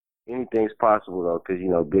anything's possible though, because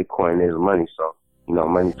Bitcoin is money, so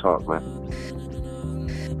money talk, man.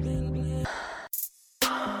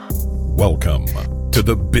 Welcome to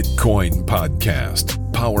the Bitcoin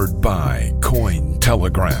Podcast, powered by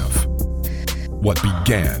Cointelegraph. What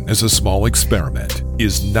began as a small experiment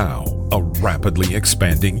is now a rapidly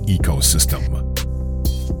expanding ecosystem.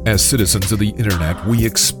 As citizens of the internet, we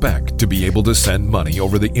expect to be able to send money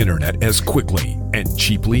over the internet as quickly and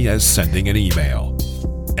cheaply as sending an email.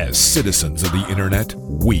 As citizens of the internet,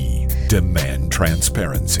 we demand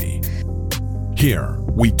transparency. Here,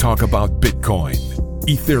 we talk about Bitcoin,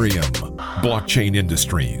 Ethereum, blockchain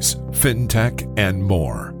industries, fintech, and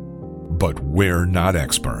more. But we're not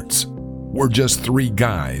experts. We're just three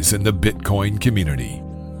guys in the Bitcoin community,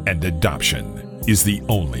 and adoption is the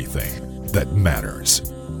only thing that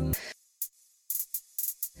matters.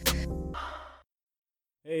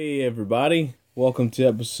 Hey everybody, welcome to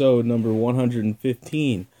episode number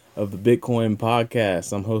 115 of the Bitcoin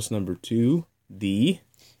Podcast. I'm host number 2, D.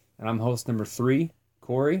 And I'm host number 3,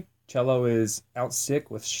 Corey. Cello is out sick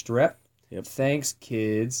with strep. Yep. Thanks,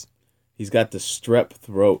 kids. He's got the strep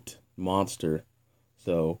throat monster.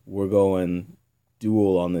 So we're going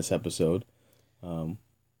dual on this episode. We're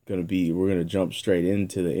gonna jump straight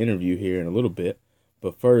into the interview here in a little bit.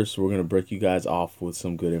 But first, we're gonna break you guys off with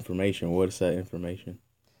some good information. What is that information?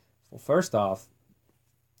 Well, first off,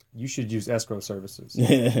 you should use escrow services.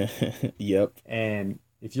 Yep. And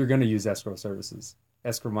if you're going to use escrow services,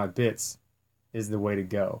 Escrow My Bits is the way to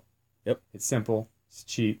go. Yep. It's simple. It's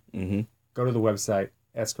cheap. Mm-hmm. Go to the website,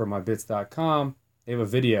 escrowmybits.com. They have a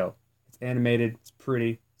video. It's animated. It's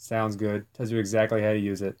pretty. Sounds good. Tells you exactly how to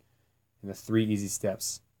use it. And the 3 easy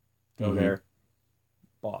steps. Go there.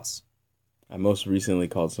 Boss. I most recently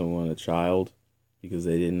called someone a child because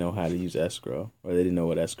they didn't know how to use escrow, or they didn't know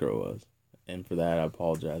what escrow was. And for that, I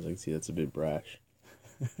apologize. I can see that's a bit brash.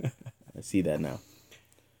 I see that now.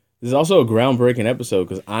 This is also a groundbreaking episode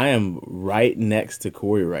because I am right next to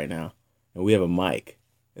Corey right now, and we have a mic,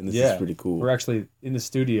 and this is pretty cool. We're actually in the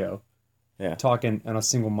studio talking on a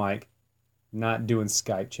single mic, not doing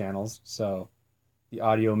Skype channels, so the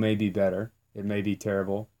audio may be better. It may be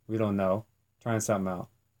terrible. We don't know. Trying something out.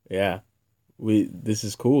 Yeah. This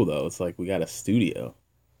is cool though. It's like we got a studio.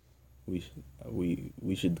 We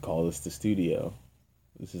should call this the studio.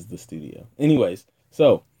 This is the studio. Anyways,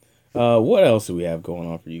 so what else do we have going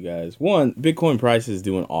on for you guys? One, Bitcoin price is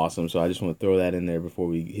doing awesome, so I just want to throw that in there before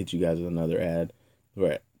we hit you guys with another ad.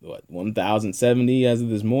 We're at 1,070 as of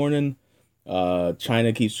this morning.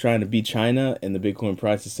 China keeps trying to beat China, and the Bitcoin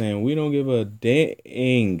price is saying we don't give a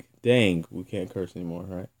dang. We can't curse anymore,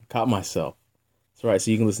 right? I caught myself. That's right.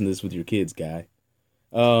 So you can listen to this with your kids, guy.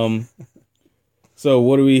 So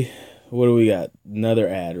what do we got? Another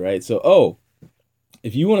ad, right? So,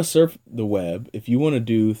 if you want to surf the web, if you want to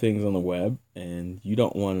do things on the web, and you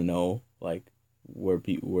don't want to know like where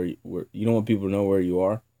you don't want people to know where you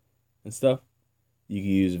are and stuff, you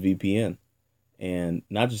can use a VPN, and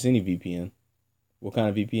not just any VPN. What kind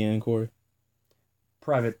of VPN, Corey?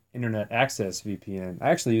 Private Internet Access VPN.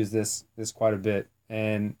 I actually use this quite a bit,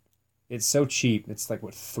 and it's so cheap. It's like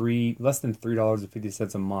less than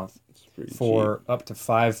 $3.50 a month for cheap. Up to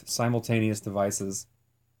 5 simultaneous devices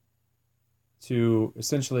to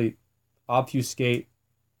essentially obfuscate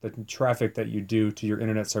the traffic that you do to your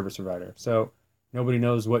internet service provider. So nobody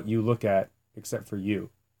knows what you look at except for you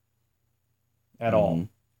at all.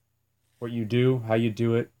 What you do, how you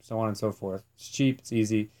do it, so on and so forth. It's cheap. It's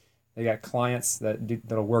easy. They got clients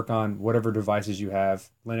that'll work on whatever devices you have: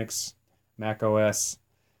 Linux, Mac OS,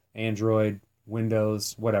 Android,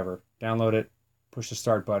 Windows, whatever. Download it, push the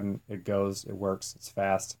start button, it goes, it works, it's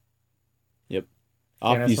fast. Yep.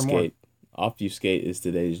 Obfuscate. Obfuscate is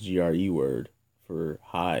today's GRE word for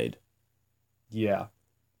hide. Yeah.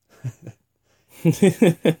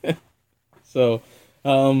 So,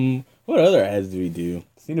 what other ads do we do?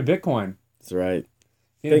 Athena Bitcoin. That's right.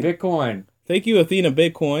 Athena Bitcoin. Thank you, Athena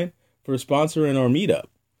Bitcoin, for sponsoring our meetup.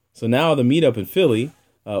 So now the meetup in Philly,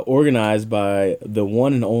 organized by the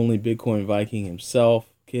one and only Bitcoin Viking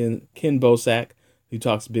himself, Ken Bosak, who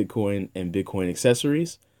talks Bitcoin and Bitcoin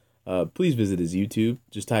accessories. Please visit his YouTube.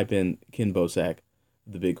 Just type in Ken Bosak,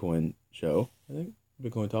 the Bitcoin show. I think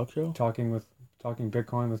Bitcoin Talk Show. Talking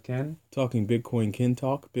Bitcoin with Ken. Talking Bitcoin Ken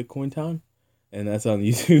Talk Bitcoin Time, and that's on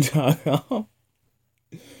YouTube.com.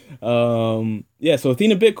 So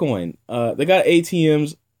Athena Bitcoin. They got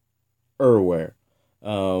ATMs everywhere,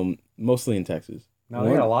 mostly in Texas. No,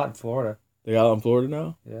 they got a lot in Florida. They got a lot in Florida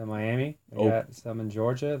now? Yeah, Miami. They got some in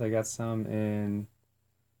Georgia. They got some in...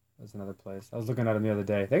 There's another place. I was looking at them the other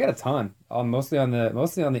day. They got a ton. Mostly on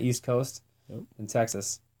the East Coast in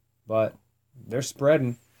Texas. But they're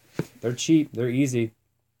spreading. They're cheap. They're easy.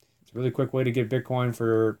 It's a really quick way to get Bitcoin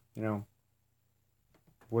for,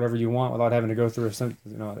 whatever you want without having to go through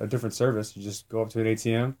a different service. You just go up to an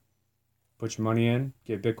ATM, put your money in,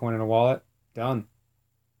 get Bitcoin in a wallet, done.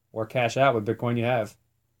 Or cash out with Bitcoin you have.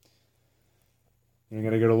 You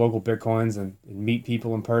got to go to local Bitcoins and meet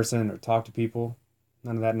people in person or talk to people.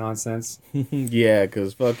 None of that nonsense. Yeah,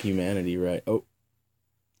 because fuck humanity, right? Oh.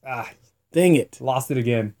 Ah, dang it. Lost it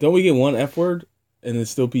again. Don't we get one F word and it's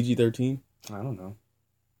still PG-13? I don't know.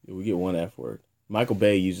 Yeah, we get one F word. Michael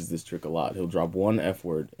Bay uses this trick a lot. He'll drop one F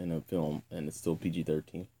word in a film and it's still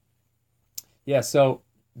PG-13. Yeah, so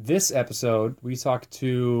this episode, we talked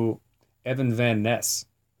to Evan Van Ness,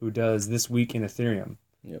 who does This Week in Ethereum,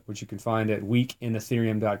 which you can find at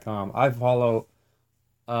weekinathereum.com. I follow...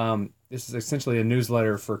 this is essentially a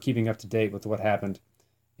newsletter for keeping up to date with what happened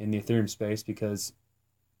in the Ethereum space because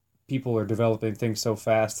people are developing things so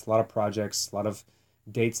fast, a lot of projects, a lot of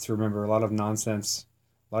dates to remember, a lot of nonsense,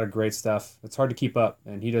 a lot of great stuff. It's hard to keep up,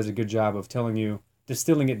 and he does a good job of telling you,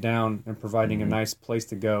 distilling it down and providing a nice place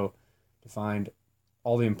to go to find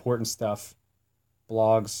all the important stuff,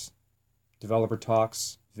 blogs, developer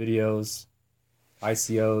talks, videos,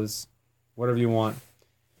 ICOs, whatever you want.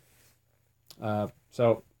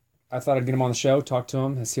 So I thought I'd get him on the show, talk to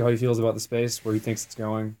him, and see how he feels about the space, where he thinks it's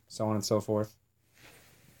going, so on and so forth. I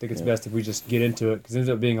think it's best if we just get into it, because it ends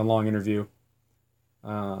up being a long interview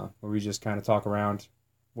where we just kind of talk around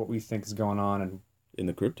what we think is going on and in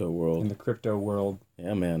the crypto world.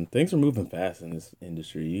 Yeah, man. Things are moving fast in this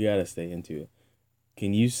industry. You got to stay into it.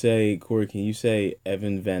 Corey, can you say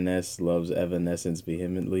Evan Van Ness loves Evanescence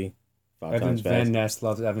vehemently? Evan Van Ness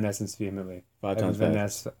loves Evanescence vehemently. Five times Van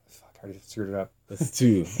fast. Ness, fuck, I already screwed it up. That's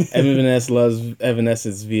 2. Evan Van Ness loves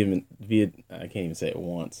Evanescence I can't even say it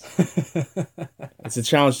once. It's a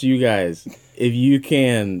challenge to you guys. If you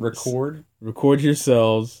can record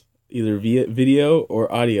yourselves either via video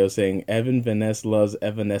or audio saying Evan Van Ness loves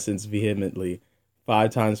Evanescence vehemently 5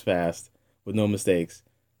 times fast with no mistakes,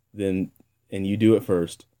 then and you do it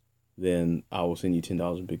first, then I will send you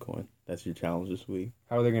 $10 in Bitcoin. That's your challenge this week.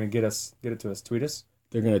 How are they going to get it to us? Tweet us?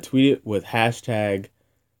 They're going to tweet it with hashtag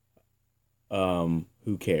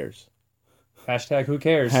who cares. Hashtag who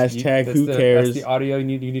cares. Who cares. That's the audio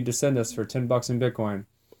you need to send us for $10 in Bitcoin.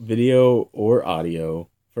 Video or audio.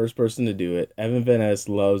 First person to do it. Evan Van Ness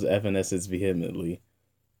loves Evanescence vehemently.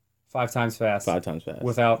 5 times fast. 5 times fast.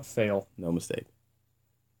 Without fail. No mistake.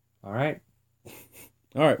 All right.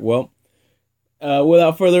 Well,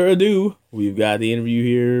 without further ado, we've got the interview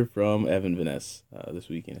here from Evan Van Ness, This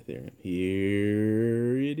Week in Ethereum.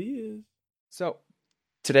 Here it is. So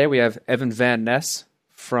today we have Evan Van Ness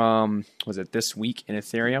from, This Week in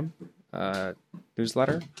Ethereum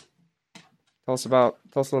newsletter. Tell us a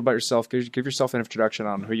little about yourself. Give yourself an introduction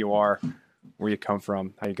on who you are, where you come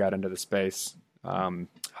from, how you got into the space,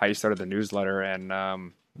 how you started the newsletter,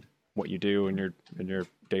 and what you do in your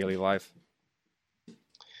daily life.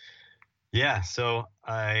 Yeah, so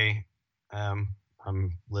I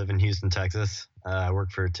live in Houston, Texas. I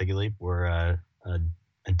work for TicketLeap. We're a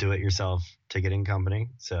do-it-yourself ticketing company,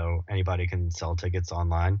 so anybody can sell tickets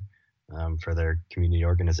online for their community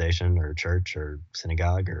organization or church or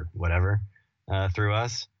synagogue or whatever through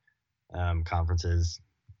us. Conferences,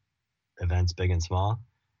 events, big and small.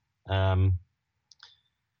 So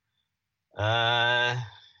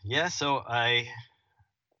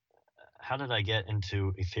how did I get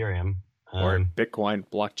into Ethereum? Or Bitcoin,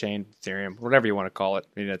 blockchain, Ethereum, whatever you want to call it.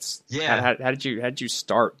 I mean, how did you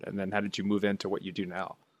start, and then how did you move into what you do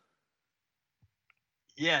now?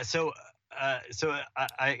 Yeah, so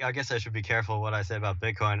I guess I should be careful what I say about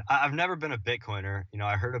Bitcoin. I've never been a Bitcoiner.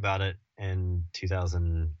 I heard about it in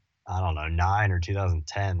 2009 or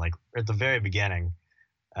 2010, like at the very beginning,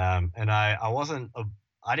 and I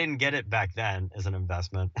didn't get it back then as an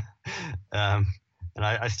investment, and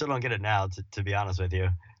I still don't get it now, to be honest with you.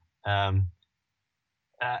 But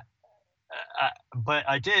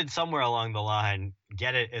I did somewhere along the line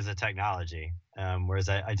get it as a technology, whereas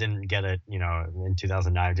I didn't get it, in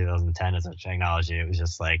 2009, 2010 as a technology. It was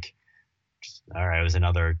just like, all right, it was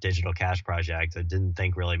another digital cash project. I didn't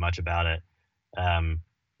think really much about it.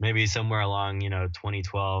 Maybe somewhere along,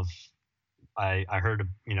 2012, I heard,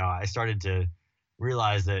 I started to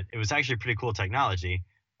realize that it was actually a pretty cool technology.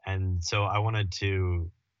 And so I wanted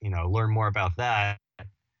to, learn more about that.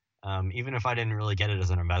 Even if I didn't really get it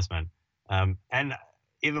as an investment. And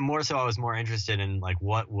even more so, I was more interested in like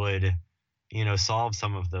what would, solve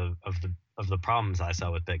some of the problems I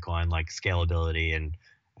saw with Bitcoin, like scalability and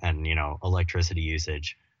electricity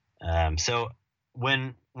usage. So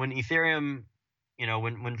when Ethereum,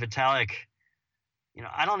 when Vitalik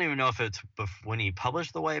I don't even know if it's when he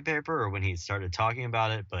published the white paper or when he started talking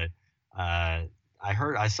about it, but I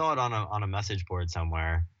saw it on a message board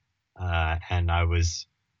somewhere, and I was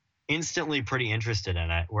instantly pretty interested in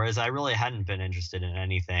it, whereas I really hadn't been interested in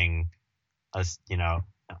anything,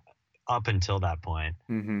 up until that point.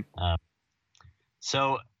 Mm-hmm.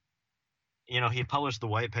 So, he published the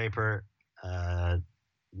white paper,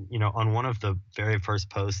 on one of the very first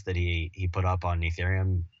posts that he put up on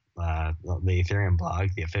Ethereum, the Ethereum blog,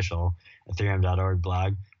 the official Ethereum.org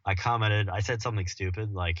blog. I said something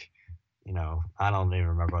stupid, like, I don't even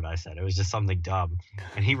remember what I said. It was just something dumb.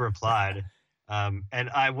 And he replied, and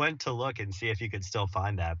I went to look and see if you could still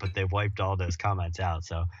find that, but they've wiped all those comments out.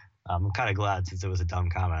 So I'm kind of glad, since it was a dumb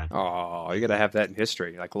comment. Oh, you got to have that in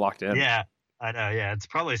history, like locked in. Yeah, I know. Yeah, it's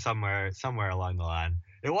probably somewhere along the line.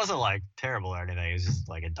 It wasn't like terrible or anything. It was just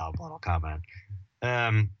like a dumb little comment.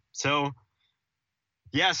 So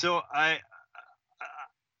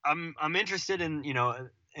I'm interested in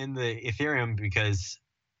in the Ethereum because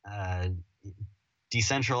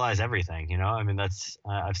decentralize everything. I mean, that's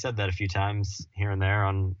I've said that a few times here and there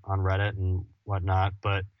on Reddit and whatnot.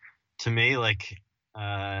 But to me, like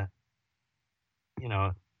a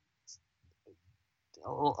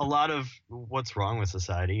lot of what's wrong with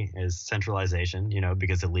society is centralization,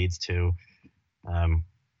 because it leads to,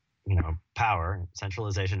 power.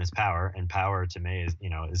 Centralization is power, and power to me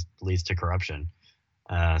leads to corruption.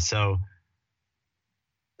 So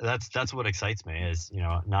that's what excites me is,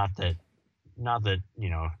 not that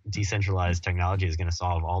decentralized technology is going to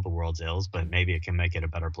solve all the world's ills, but maybe it can make it a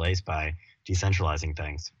better place by decentralizing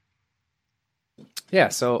things. Yeah.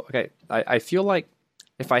 So, okay. I feel like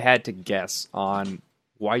if I had to guess on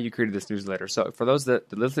why you created this newsletter. So for the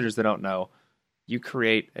listeners that don't know, you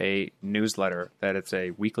create a newsletter that it's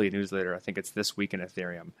a weekly newsletter. I think it's This Week in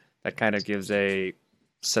Ethereum that kind of gives a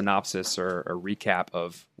synopsis or a recap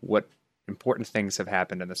of what important things have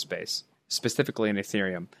happened in the space, specifically in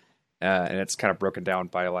Ethereum. And it's kind of broken down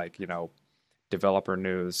by developer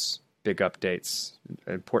news, big updates,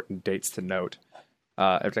 important dates to note.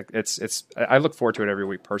 I look forward to it every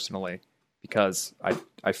week personally, because I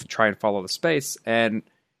try and follow the space, and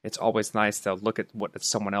it's always nice to look at what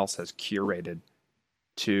someone else has curated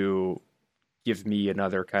to give me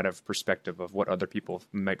another kind of perspective of what other people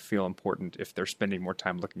might feel important if they're spending more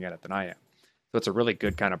time looking at it than I am. So it's a really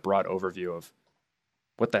good kind of broad overview of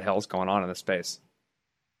what the hell's going on in the space.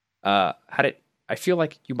 I feel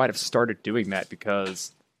like you might have started doing that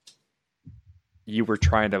because you were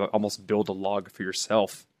trying to almost build a log for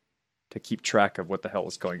yourself to keep track of what the hell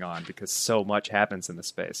is going on, because so much happens in the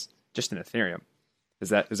space, just in Ethereum. Is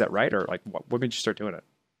that right? Or what made you start doing it?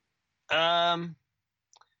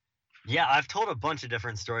 Yeah, I've told a bunch of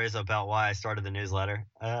different stories about why I started the newsletter.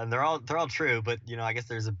 They're all true, but I guess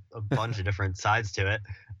there's a bunch of different sides to it.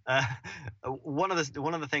 One of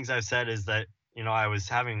the things I've said is that I was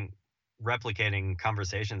replicating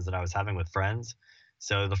conversations that I was having with friends.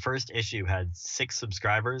 So the first issue had 6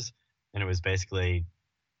 subscribers, and it was basically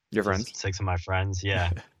your friends, 6 of my friends. Yeah.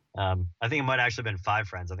 I think it might have actually been 5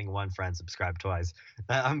 friends. I think one friend subscribed twice.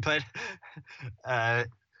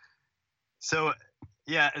 So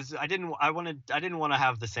yeah, I didn't want to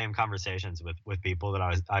have the same conversations with people that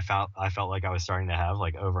I felt like I was starting to have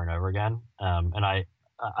over and over again. And I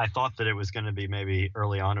thought that it was going to be, maybe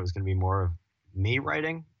early on, it was going to be more of me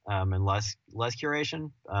writing, and less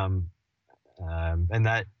curation. And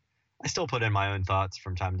that I still put in my own thoughts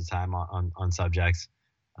from time to time on subjects,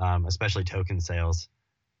 especially token sales.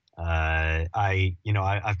 I've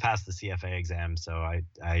passed the CFA exam, so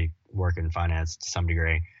I work in finance to some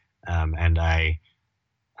degree, and I'm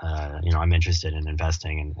interested in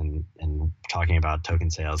investing and talking about token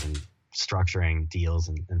sales and structuring deals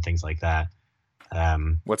and things like that.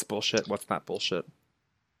 What's bullshit? What's not bullshit?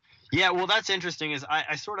 Yeah, well, that's interesting. Is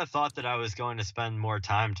I sort of thought that I was going to spend more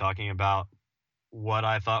time talking about what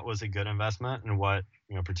I thought was a good investment and what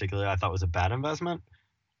particularly I thought was a bad investment,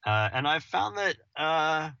 and I found that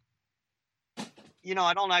I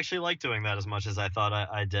don't actually like doing that as much as I thought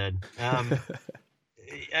I did.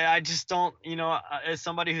 I just don't, as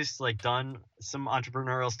somebody who's done some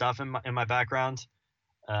entrepreneurial stuff in my background,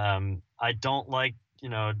 I don't like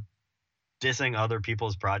dissing other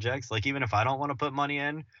people's projects. Even if I don't want to put money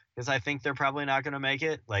in because I think they're probably not going to make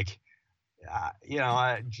it,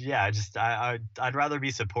 I'd rather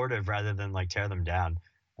be supportive rather than tear them down.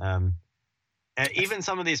 And even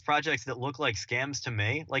some of these projects that look like scams to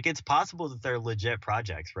me, it's possible that they're legit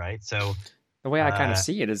projects, right? So the way I kind of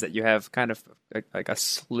see it is that you have kind of a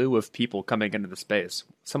slew of people coming into the space.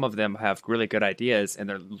 Some of them have really good ideas, and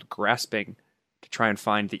they're grasping to try and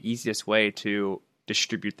find the easiest way to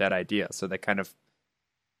distribute that idea. So they kind of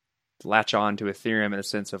latch on to Ethereum in a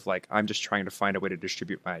sense of like, I'm just trying to find a way to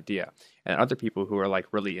distribute my idea. And other people who are like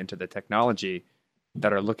really into the technology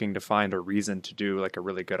that are looking to find a reason to do like a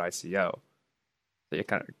really good ICO. So you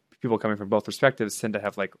kind of, people coming from both perspectives tend to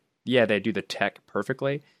have like, yeah, they do the tech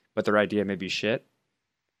perfectly, but their idea may be shit.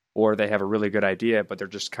 Or they have a really good idea, but they're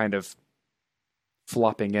just kind of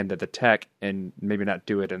flopping into the tech and maybe not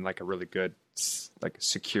do it in like a really good, like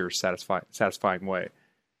secure, satisfying way.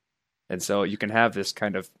 And so you can have this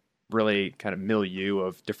kind of really kind of milieu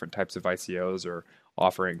of different types of ICOs or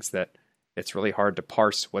offerings that it's really hard to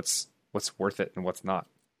parse what's worth it and what's not.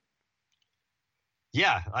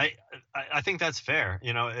 Yeah, I think that's fair.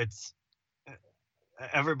 You know, it's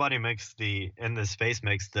everybody in this space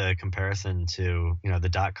makes the comparison to, you know,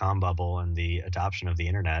 the .com bubble and the adoption of the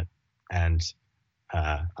internet. And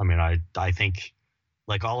I mean, I think,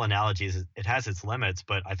 like all analogies, it has its limits,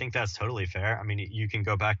 but I think that's totally fair. I mean, you can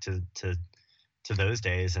go back to those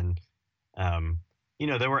days, and you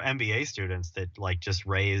know, there were MBA students that like just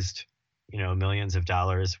raised, you know, millions of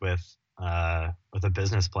dollars with a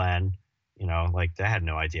business plan. You know, like they had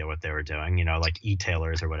no idea what they were doing. You know, like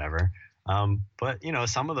e-tailers or whatever. But you know,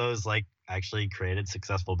 some of those like actually created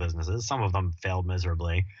successful businesses. Some of them failed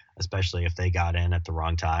miserably, especially if they got in at the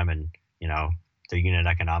wrong time, and you know, their unit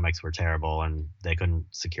economics were terrible and they couldn't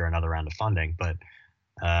secure another round of funding. But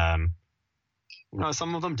you know,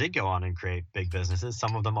 some of them did go on and create big businesses.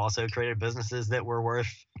 Some of them also created businesses that were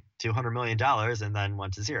worth $200 million and then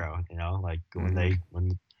went to zero. You know, like when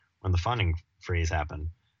the funding freeze happened.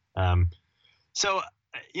 So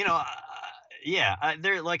you know, yeah,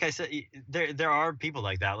 there, like I said, there are people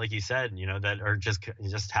like that, like you said, you know, that are just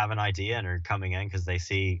have an idea and are coming in because they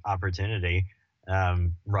see opportunity,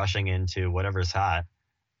 rushing into whatever's hot.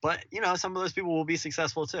 But you know, some of those people will be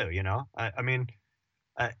successful too. You know, I mean,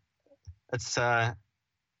 it's the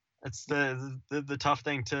tough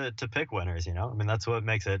thing to pick winners. You know, I mean, that's what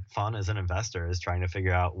makes it fun as an investor, is trying to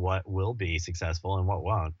figure out what will be successful and what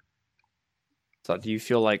won't. So do you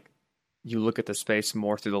feel like you look at the space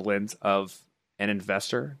more through the lens of an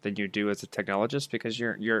investor than you do as a technologist? Because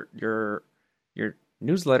your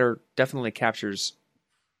newsletter definitely captures,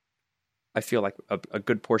 I feel like, a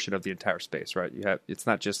good portion of the entire space, right? It's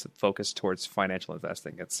not just focused towards financial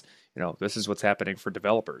investing. It's, you know, this is what's happening for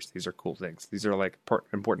developers. These are cool things. These are like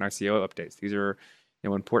important ICO updates. These are, you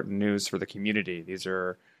know, important news for the community. These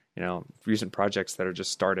are, you know, recent projects that are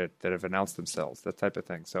just started that have announced themselves, that type of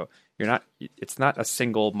thing. So it's not a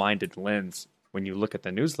single-minded lens when you look at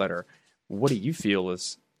the newsletter. What do you feel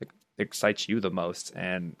is like, excites you the most,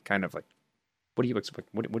 and kind of like, what do you expect?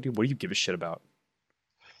 What do you give a shit about?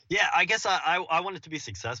 Yeah, I guess I want it to be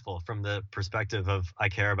successful from the perspective of, I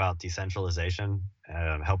care about decentralization,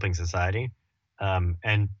 helping society,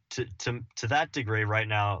 and to that degree, right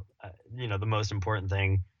now, you know, the most important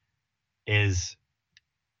thing is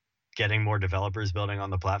getting more developers building on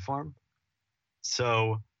the platform.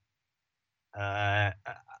 So,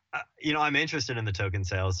 you know, I'm interested in the token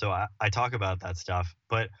sales, so I talk about that stuff.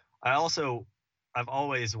 But I've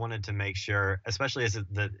always wanted to make sure, especially as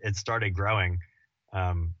it started growing,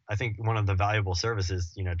 I think one of the valuable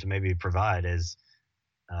services, you know, to maybe provide is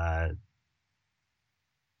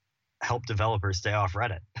help developers stay off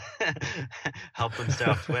Reddit, help them stay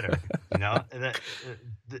off Twitter. You know,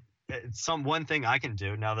 it's one thing I can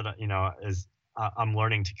do now that, you know, is I'm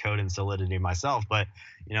learning to code in Solidity myself, but,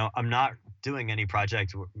 you know, I'm not doing any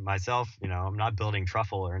project myself. You know, I'm not building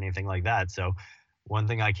Truffle or anything like that. So one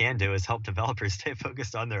thing I can do is help developers stay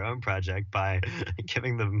focused on their own project by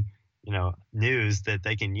giving them, you know, news that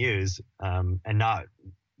they can use, and not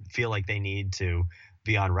feel like they need to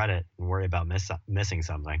be on Reddit and worry about missing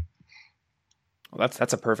something. Well,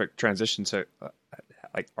 that's a perfect transition to,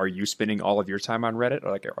 like, are you spending all of your time on Reddit?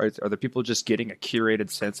 Or like, are the people just getting a curated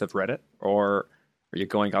sense of Reddit, or are you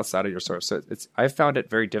going outside of your source? So I found it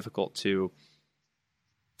very difficult to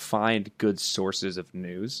find good sources of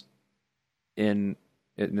news in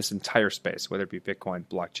this entire space, whether it be Bitcoin,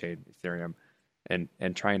 blockchain, Ethereum,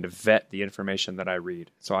 and trying to vet the information that I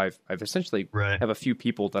read. So I've essentially have a few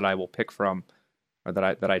people that I will pick from, or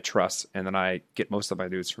that I trust, and then I get most of my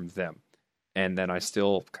news from them. And then I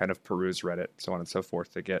still kind of peruse Reddit, so on and so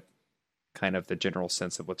forth, to get kind of the general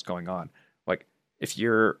sense of what's going on. Like, if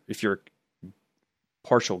your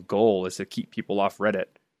partial goal is to keep people off Reddit,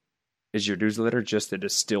 is your newsletter just a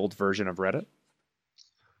distilled version of Reddit?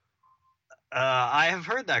 I have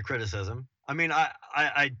heard that criticism. I mean,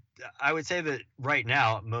 I would say that right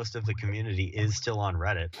now most of the community is still on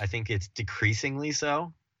Reddit. I think it's decreasingly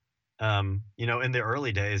so. You know, in the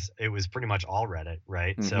early days, it was pretty much all Reddit,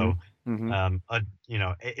 right? Mm-hmm. So, you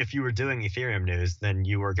know, if you were doing Ethereum news, then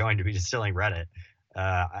you were going to be distilling Reddit.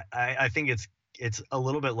 I think it's a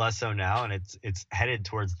little bit less so now, and it's headed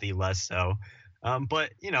towards the less so.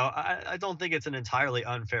 But I don't think it's an entirely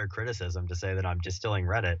unfair criticism to say that I'm distilling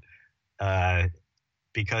Reddit,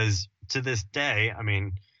 because to this day, I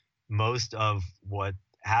mean, most of what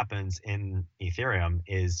happens in Ethereum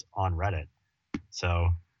is on Reddit. So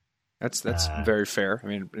That's very fair. I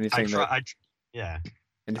mean, anything yeah.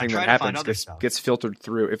 Anything that happens gets filtered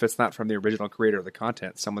through. If it's not from the original creator of the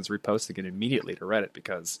content, someone's reposting it immediately to Reddit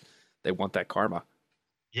because they want that karma.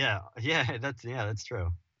 Yeah, that's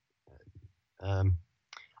true.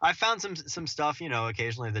 I found some stuff,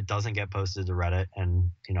 occasionally that doesn't get posted to Reddit,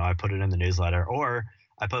 and I put it in the newsletter, or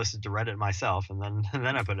I post it to Reddit myself, and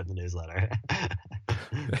then I put it in the newsletter.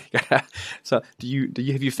 So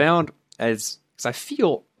have you found, because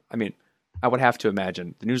I would have to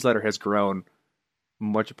imagine the newsletter has grown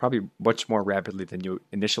probably much more rapidly than you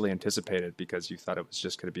initially anticipated, because you thought it was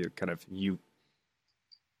just going to be kind of you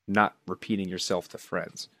not repeating yourself to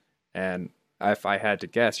friends. And if I had to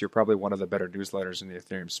guess, you're probably one of the better newsletters in the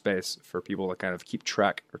Ethereum space for people to kind of keep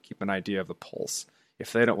track or keep an idea of the pulse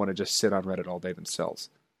if they don't want to just sit on Reddit all day themselves.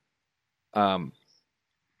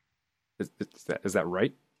 Is that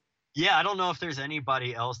right? Yeah, I don't know if there's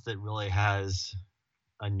anybody else that really has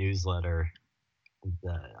a newsletter.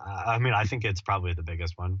 I think it's probably the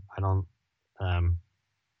biggest one. I don't.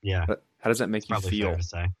 Yeah. But how does that make you feel? Fair to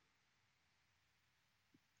say.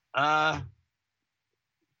 I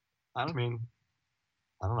don't know.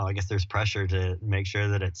 I guess there's pressure to make sure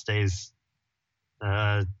that it stays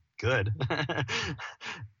good. Is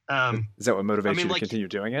that what motivates you to continue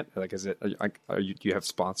doing it? Like, is it do you have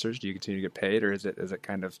sponsors? Do you continue to get paid, or is it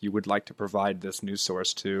kind of you would like to provide this news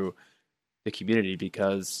source to the community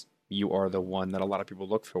because you are the one that a lot of people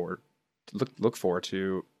look for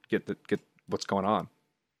to get what's going on?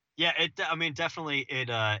 Yeah, definitely it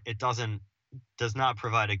does not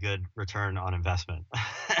provide a good return on investment.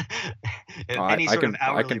 I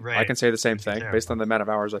can say the same thing based on the amount of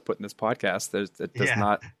hours I put in this podcast. It does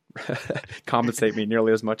not compensate me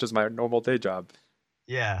nearly as much as my normal day job.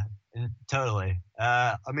 Yeah, totally.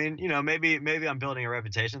 Maybe I'm building a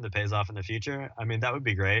reputation that pays off in the future. That would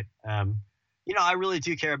be great. I really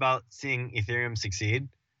do care about seeing Ethereum succeed.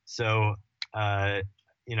 So, the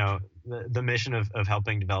mission of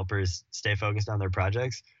helping developers stay focused on their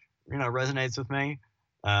projects, resonates with me.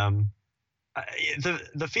 The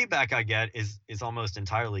feedback I get is almost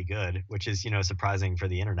entirely good, which is, surprising for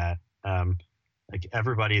the internet. Like,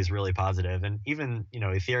 everybody is really positive, and even,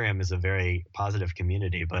 Ethereum is a very positive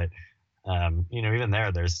community, but even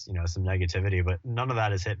there's some negativity, but none of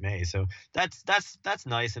that has hit me. So that's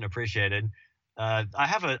nice and appreciated. I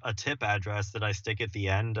have a tip address that I stick at the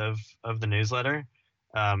end of the newsletter,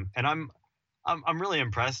 and I'm really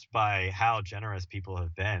impressed by how generous people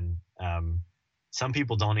have been. Some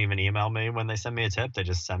people don't even email me when they send me a tip; they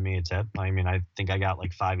just send me a tip. I think I got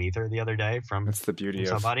like 5 Ether the other day from. That's the beauty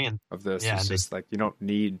somebody of this. Yeah, it's just like you don't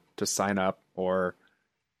need to sign up or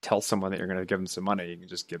tell someone that you're going to give them some money. You can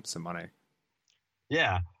just give them some money.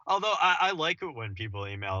 Yeah. Although I like it when people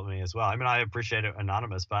email me as well. I appreciate it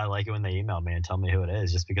anonymous, but I like it when they email me and tell me who it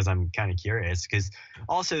is, just because I'm kind of curious. Because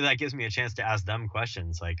also that gives me a chance to ask them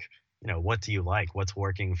questions like, what do you like? What's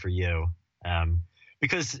working for you?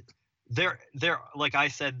 Because they're like I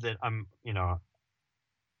said that I'm,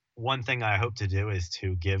 one thing I hope to do is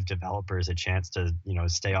to give developers a chance to,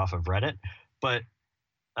 stay off of Reddit. But,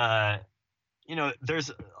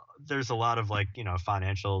 there's a lot of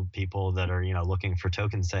financial people that are, looking for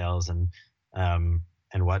token sales and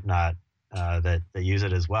whatnot, that use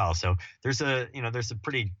it as well. So there's a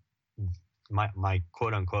pretty, my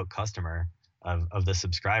quote unquote customer of the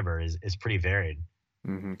subscriber is pretty varied.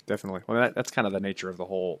 Mm-hmm, definitely. Well, that's kind of the nature of the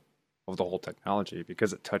whole technology,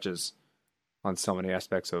 because it touches on so many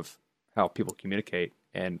aspects of how people communicate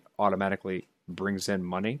and automatically brings in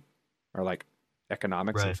money or like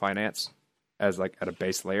economics and finance as like at a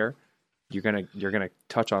base layer. You're gonna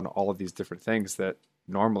touch on all of these different things that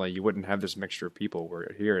normally you wouldn't have this mixture of people,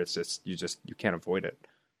 where here it's just you can't avoid it.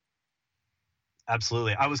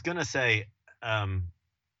 Absolutely. I was gonna say,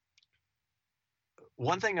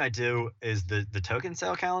 one thing I do is the token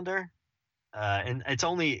sale calendar, and I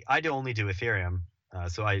only do Ethereum,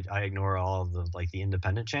 so I ignore all of the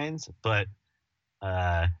independent chains, but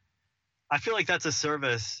I feel like that's a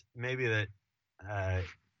service maybe that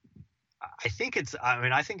I think it's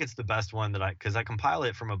the best one because I compile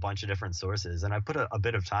it from a bunch of different sources and I put a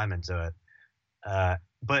bit of time into it.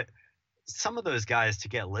 But some of those guys, to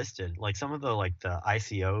get listed, like some of the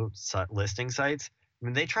ICO listing sites,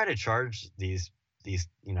 they try to charge these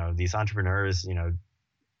entrepreneurs,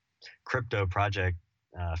 crypto project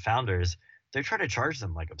founders they try to charge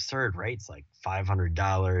them like absurd rates, like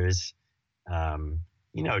 $500,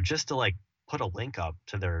 just to like put a link up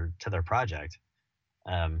to their project.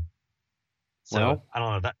 So Well, I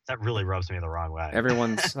don't know, that really rubs me the wrong way.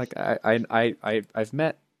 everyone's like, I've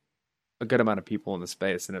met a good amount of people in the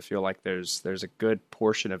space, and I feel like there's a good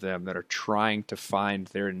portion of them that are trying to find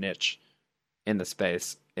their niche in the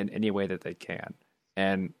space in any way that they can,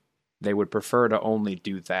 and they would prefer to only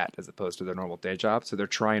do that as opposed to their normal day job. So they're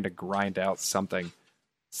trying to grind out something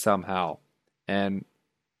somehow, and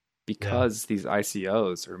because these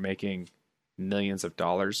ICOs are making millions of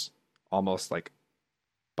dollars almost like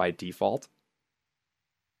by default,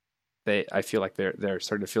 I feel like they're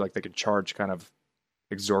starting to feel like they can charge kind of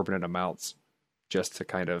exorbitant amounts just to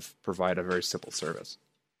kind of provide a very simple service.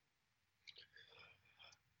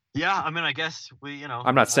 Yeah, I mean, I guess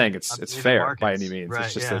I'm not saying it's fair by any means. Right,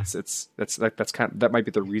 it's just it's like that's kind of, that might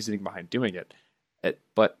be the reasoning behind doing it.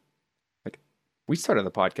 But like, we started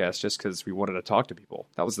the podcast just because we wanted to talk to people.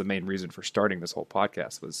 That was the main reason for starting this whole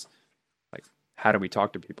podcast, was like, how do we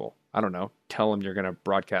talk to people? I don't know. Tell them you're going to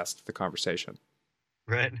broadcast the conversation.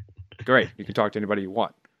 Right. Great. You can talk to anybody you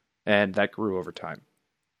want. And that grew over time.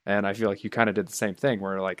 And I feel like you kind of did the same thing,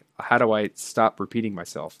 where like, how do I stop repeating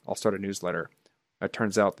myself? I'll start a newsletter. It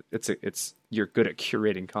turns out it's you're good at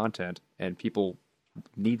curating content, and people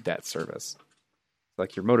need that service.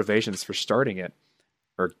 Like, your motivations for starting it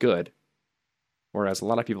are good, whereas a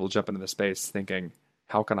lot of people jump into the space thinking,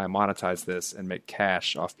 how can I monetize this and make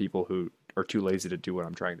cash off people who are too lazy to do what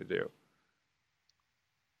I'm trying to do?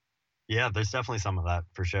 Yeah, there's definitely some of that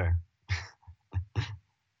for sure.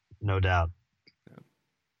 No doubt. Yeah.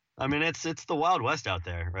 I mean, it's the Wild West out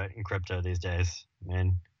there, right, in crypto these days. I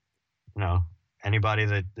mean, anybody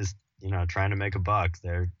that is trying to make a buck,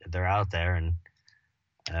 they're out there, and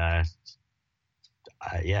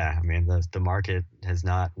yeah, I mean, the market has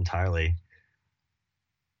not entirely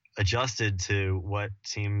adjusted to what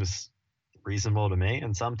seems reasonable to me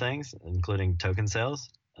in some things, including token sales.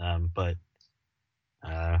 But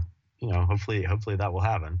hopefully that will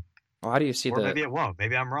happen. Well, how do you see maybe it won't.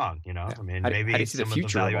 Maybe I'm wrong. Yeah. I mean, how do maybe you see the some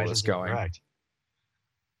future of of the all this valuations are going? correct.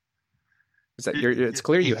 Is that it's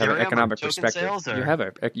clear you have an Ethereum or economic token perspective. sales, or-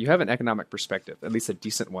 You have an economic perspective, at least a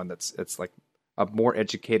decent one. It's like a more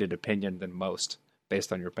educated opinion than most,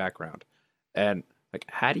 based on your background. And like,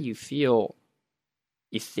 how do you feel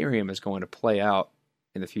Ethereum is going to play out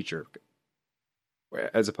in the future,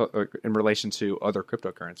 as opposed in relation to other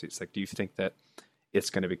cryptocurrencies? Like, do you think that it's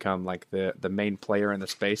going to become like the main player in the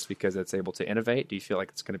space because it's able to innovate? Do you feel like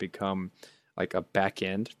it's going to become like a back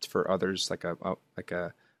end for others, like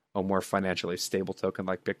a more financially stable token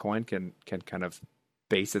like Bitcoin can kind of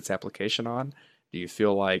base its application on? Do you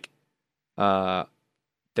feel like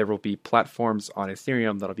there will be platforms on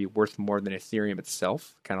Ethereum that'll be worth more than Ethereum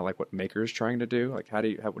itself, kind of like what Maker is trying to do? Like,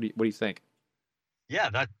 what do you think? Yeah,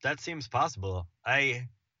 that seems possible.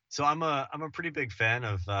 I'm a pretty big fan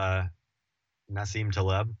of Nassim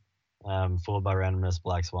Taleb, Fooled by Randomness,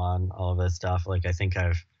 Black Swan, all of that stuff. Like, I think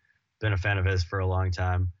I've been a fan of his for a long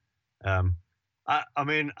time. I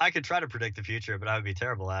mean, I could try to predict the future, but I would be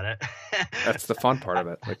terrible at it. That's the fun part of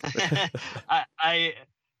it. Like, I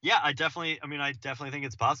definitely think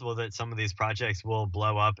it's possible that some of these projects will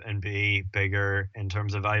blow up and be bigger in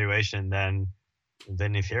terms of valuation than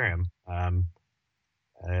Ethereum.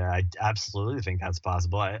 I absolutely think that's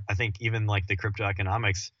possible. I think even like the crypto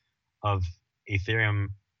economics of Ethereum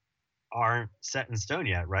aren't set in stone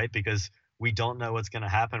yet, right? Because we don't know what's going to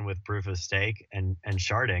happen with proof of stake and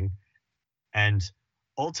sharding. And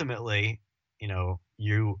ultimately, if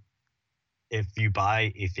you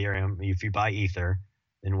buy Ethereum, if you buy Ether,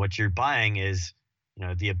 then what you're buying is,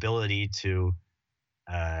 the ability to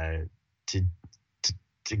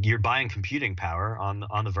you're buying computing power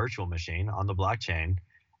on the virtual machine, on the blockchain,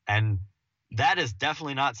 and that is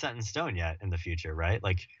definitely not set in stone yet in the future, right?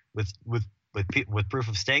 Like with proof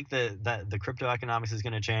of stake, the crypto economics is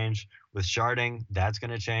going to change. With sharding, that's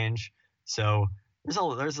going to change. So there's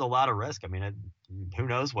a lot of risk. I mean, who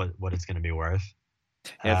knows what it's going to be worth?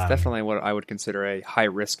 Yeah, it's definitely what I would consider a high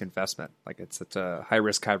risk investment. Like, it's a high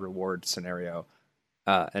risk, high reward scenario.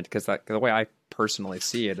 And because the way I personally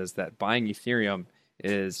see it is that buying Ethereum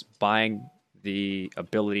is buying the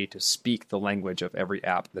ability to speak the language of every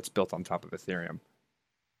app that's built on top of Ethereum.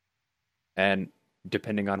 And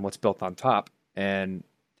depending on what's built on top and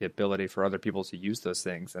the ability for other people to use those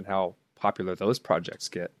things and how popular those projects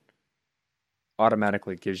get,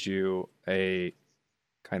 automatically gives you a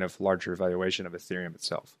kind of larger valuation of Ethereum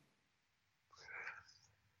itself.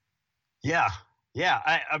 Yeah, Yeah,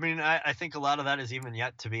 I mean, I think a lot of that is even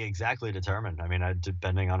yet to be exactly determined. I mean,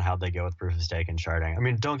 depending on how they go with proof of stake and sharding. I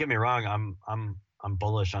mean, don't get me wrong, I'm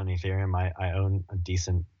bullish on Ethereum. I own a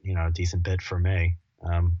decent bit for me.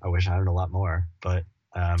 I wish I owned a lot more, but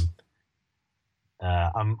I'm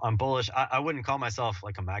bullish. I wouldn't call myself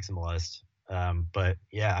like a maximalist, but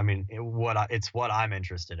yeah, I mean, it's what I'm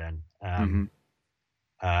interested in.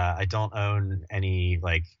 I don't own any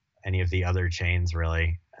of the other chains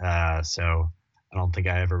really, so I don't think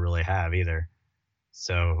I ever really have either.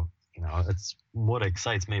 So it's what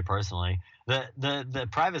excites me personally. The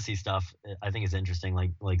privacy stuff I think is interesting,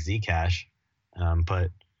 like Zcash,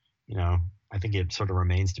 but I think it sort of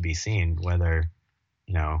remains to be seen whether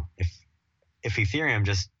if Ethereum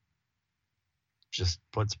just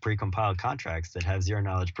puts precompiled contracts that have zero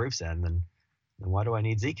knowledge proofs in, then why do I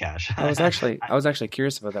need Zcash? I was actually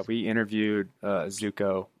curious about that. We interviewed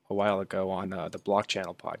Zuko a while ago on the Block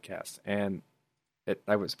Channel podcast, and we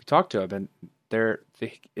talked to him, and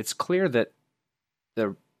it's clear that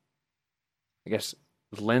the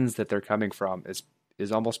lens that they're coming from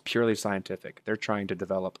is almost purely scientific. They're trying to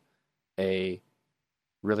develop a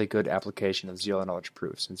really good application of zero knowledge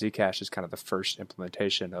proofs, and Zcash is kind of the first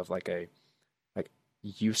implementation of like a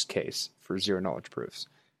use case for zero knowledge proofs.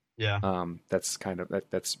 Yeah. That's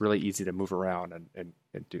really easy to move around and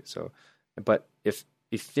do so. But if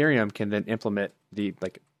Ethereum can then implement the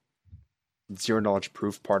zero knowledge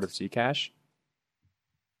proof part of Zcash,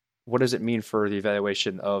 what does it mean for the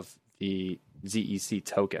evaluation of the ZEC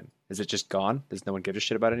token? Is it just gone? Does no one give a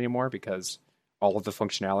shit about it anymore because all of the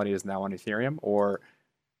functionality is now on Ethereum? Or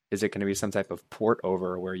is it going to be some type of port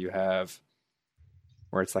over where it's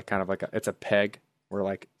like kind of like it's a peg where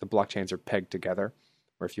like the blockchains are pegged together?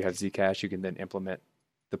 Or if you have Zcash, you can then implement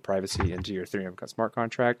the privacy into your Ethereum smart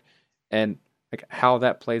contract. And like how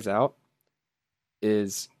that plays out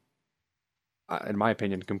is, in my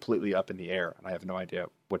opinion, completely up in the air, and I have no idea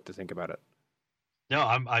what to think about it. No,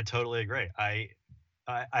 I totally agree. I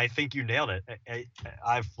think you nailed it.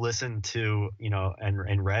 I've listened to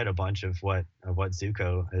and read a bunch of what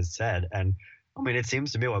Zuko has said, and I mean, it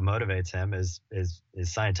seems to me what motivates him is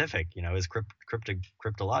scientific. Is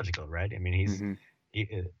cryptological, right? I mean, he's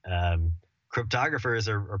cryptographers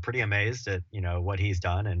are pretty amazed at what he's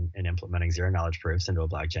done in implementing zero knowledge proofs into a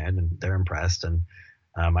blockchain, and they're impressed. And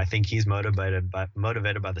I think he's motivated by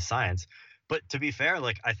the science. But to be fair,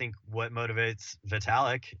 I think what motivates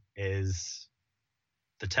Vitalik is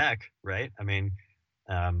the tech, right? I mean,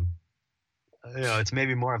 it's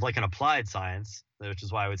maybe more of like an applied science, which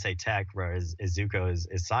is why I would say tech, whereas Zuko is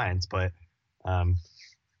science. But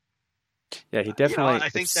yeah, he definitely. I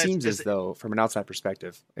think it seems as though, from an outside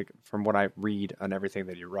perspective, from what I read on everything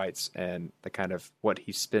that he writes and the kind of what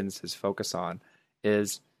he spends his focus on,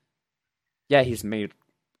 is, yeah, he's made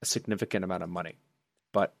a significant amount of money,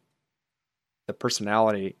 but the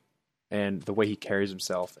personality and the way he carries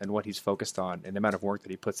himself and what he's focused on and the amount of work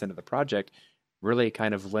that he puts into the project really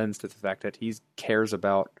kind of lends to the fact that he cares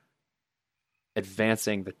about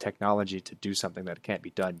advancing the technology to do something that can't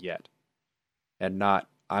be done yet, and not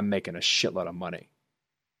I'm making a shitload of money.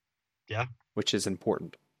 Yeah. Which is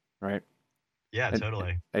important, right? Yeah,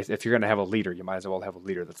 totally. If you're going to have a leader, you might as well have a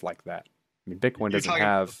leader that's like that. I mean, Bitcoin doesn't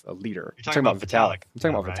have a leader. You're talking about Vitalik. I'm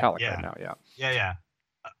talking about Vitalik right now, yeah. Yeah.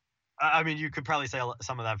 I mean, you could probably say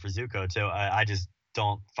some of that for Zuko, too. I just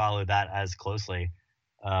don't follow that as closely.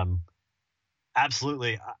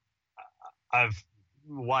 Absolutely. I've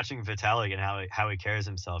watching Vitalik and how he carries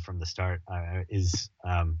himself from the start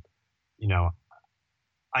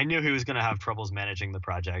I knew he was going to have troubles managing the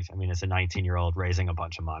project. I mean, it's a 19-year-old raising a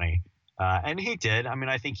bunch of money. And he did. I mean,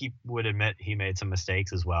 I think he would admit he made some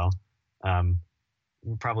mistakes as well.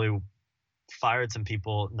 Probably fired some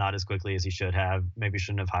people not as quickly as he should have. Maybe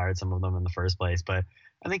shouldn't have hired some of them in the first place. But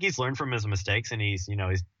I think he's learned from his mistakes, and he's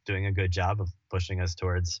doing a good job of pushing us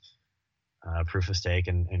towards proof of stake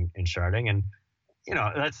and sharding. And,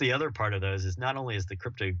 that's the other part of those is not only is the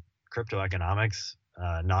crypto economics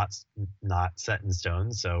not set in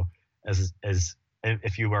stone. So as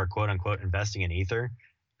if you are quote unquote investing in Ether,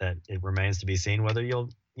 that it remains to be seen whether you'll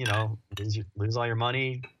lose all your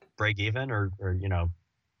money, break even, or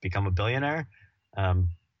become a billionaire.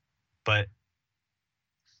 But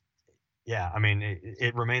yeah, I mean,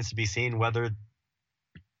 it remains to be seen whether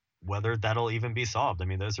that'll even be solved. I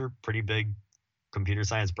mean, those are pretty big computer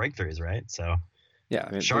science breakthroughs, right? So yeah,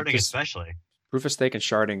 I mean, sharding especially. Proof of stake and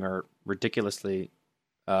sharding are ridiculously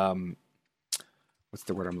what's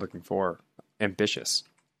the word I'm looking for? Ambitious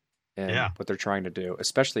in what they're trying to do,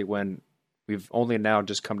 especially when we've only now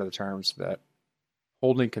just come to the terms that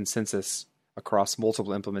holding consensus across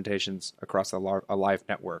multiple implementations across a live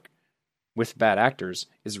network with bad actors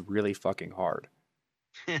is really fucking hard.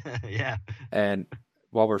 Yeah. And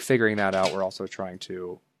while we're figuring that out, we're also trying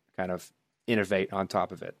to kind of innovate on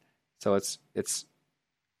top of it. So it's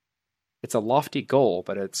a lofty goal,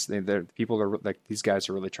 but people are like, these guys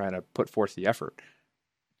are really trying to put forth the effort.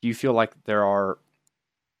 Do you feel like there are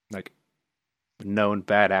like known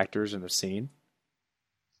bad actors in the scene?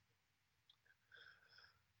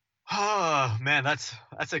 Oh man, that's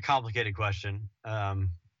a complicated question. Bad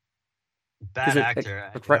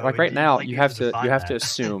actor. Right now, like you to have to define that.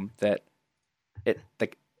 assume that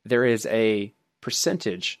there is a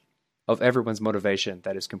percentage of everyone's motivation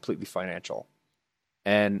that is completely financial,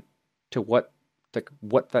 and to what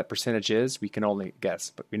that percentage is, we can only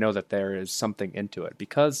guess. But we know that there is something into it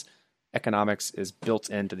because economics is built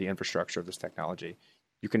into the infrastructure of this technology.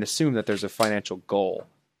 You can assume that there's a financial goal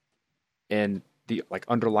in the like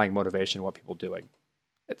underlying motivation of what people are doing.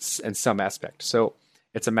 It's in some aspect. So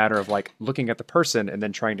it's a matter of like looking at the person and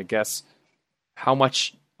then trying to guess how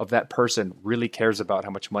much of that person really cares about how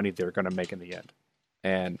much money they're going to make in the end,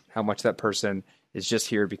 and how much that person is just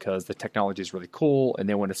here because the technology is really cool and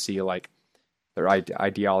they want to see like their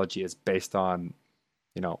ideology is based on,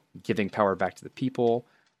 giving power back to the people,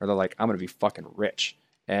 or they're like, I'm going to be fucking rich.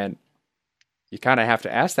 And you kind of have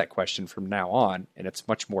to ask that question from now on, and it's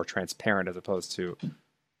much more transparent as opposed to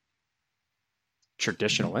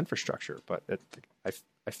traditional infrastructure. But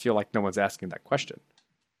I feel like no one's asking that question.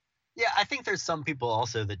 Yeah, I think there's some people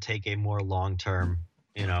also that take a more long-term,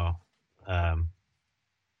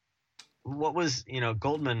 what was,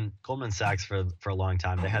 Goldman Sachs for a long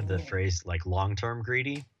time, they had the phrase like long-term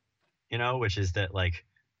greedy, which is that like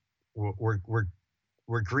we're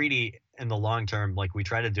greedy in the long term. Like we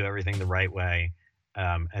try to do everything the right way,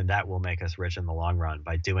 and that will make us rich in the long run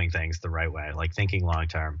by doing things the right way, like thinking long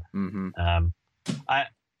term. Mm-hmm.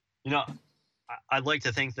 I'd like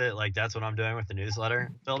to think that like that's what I'm doing with the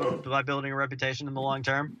newsletter, by building a reputation in the long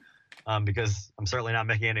term, because I'm certainly not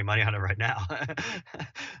making any money on it right now.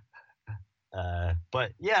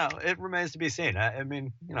 But yeah, it remains to be seen. I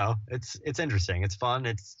mean, it's interesting. It's fun.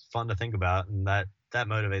 It's fun to think about, and that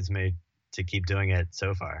motivates me to keep doing it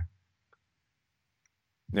so far.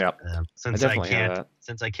 Yeah. Since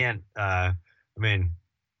I can't, I mean,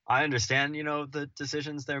 I understand, the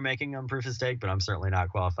decisions they're making on proof of stake, but I'm certainly not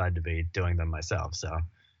qualified to be doing them myself. So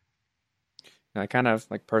I kind of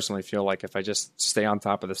like personally feel like if I just stay on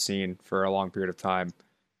top of the scene for a long period of time,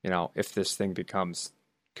 if this thing becomes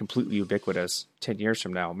completely ubiquitous 10 years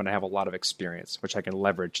from now, I'm going to have a lot of experience, which I can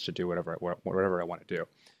leverage to do whatever I want to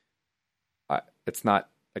do. It's not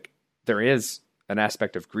like there is an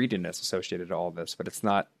aspect of greediness associated to all this, but it's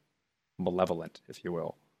not malevolent, if you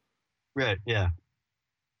will. Right. Yeah.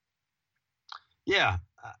 Yeah.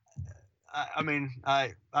 I mean,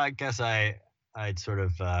 I guess I'd sort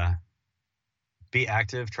of be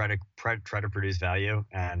active, try to produce value,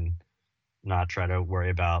 and not try to worry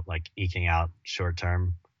about like eking out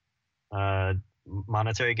short-term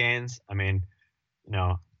monetary gains. I mean,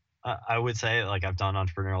 I would say like I've done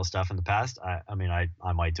entrepreneurial stuff in the past. I mean, I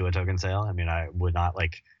might do a token sale. I mean, I would not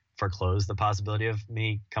like foreclose the possibility of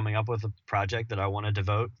me coming up with a project that I want to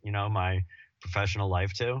devote, my professional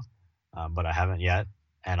life to. But I haven't yet.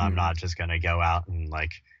 And I'm not just going to go out and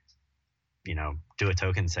like, do a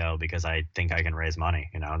token sale because I think I can raise money.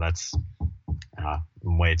 That's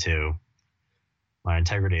way too, my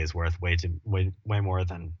integrity is worth way more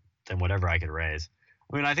than whatever I could raise.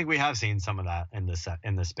 I mean, I think we have seen some of that in this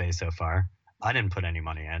space so far. I didn't put any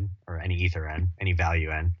money in or any ether in, any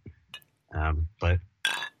value in. But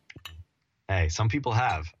hey, some people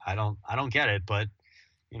have. I don't get it, but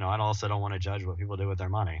I also don't want to judge what people do with their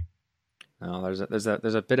money. No, there's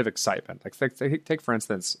a bit of excitement. Like take for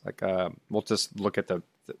instance, like we'll just look at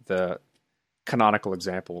the canonical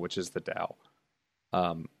example, which is the DAO.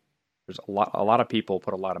 There's a lot of people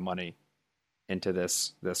put a lot of money into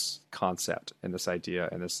this concept and this idea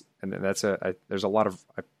and that's there's a lot of,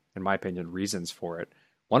 in my opinion, reasons for it.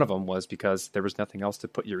 One of them was because there was nothing else to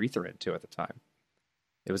put your ether into at the time.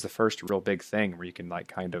 It was the first real big thing where you can like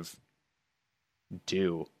kind of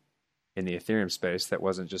do in the Ethereum space that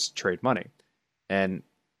wasn't just trade money. And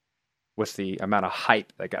with the amount of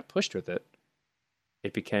hype that got pushed with it,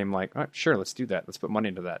 it became like, all right, sure, let's do that. Let's put money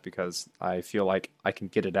into that because I feel like I can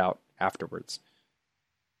get it out afterwards.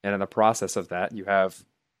 And in the process of that, you have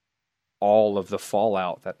all of the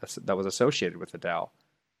fallout that was associated with the DAO.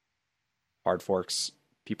 Hard forks,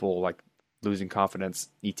 people like losing confidence,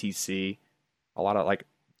 etc. A lot of like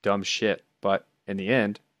dumb shit. But in the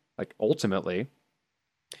end, like ultimately,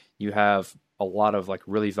 you have a lot of like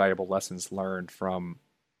really valuable lessons learned from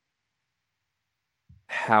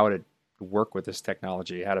how to work with this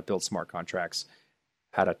technology, how to build smart contracts,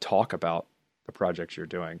 how to talk about the projects you're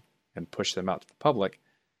doing and push them out to the public,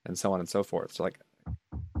 and so on and so forth. So like,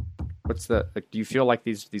 do you feel like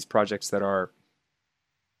these projects that are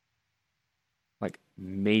like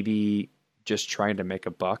maybe just trying to make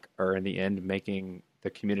a buck are in the end making the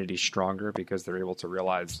community stronger because they're able to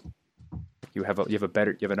realize you have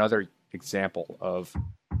another example of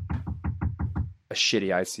a shitty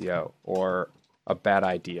ICO or a bad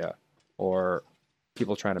idea or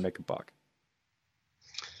people trying to make a buck?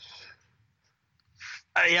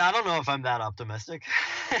 Yeah, I don't know if I'm that optimistic.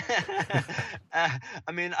 I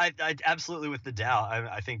mean, I absolutely with the DAO.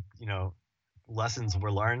 I think lessons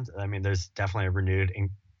were learned. I mean, there's definitely a renewed,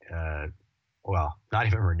 well, not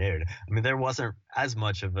even renewed. I mean, there wasn't as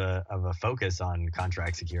much of a focus on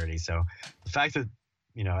contract security. So the fact that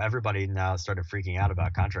everybody now started freaking out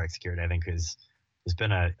about contract security, I think has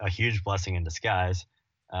been a huge blessing in disguise.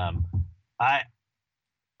 I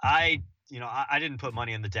didn't put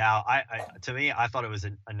money in the DAO. To me, I thought it was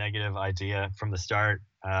a negative idea from the start.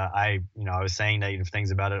 I was saying negative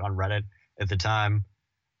things about it on Reddit at the time.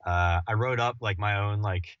 I wrote up like my own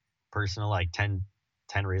like personal like 10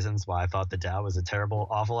 reasons why I thought the DAO was a terrible,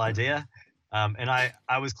 awful idea. And I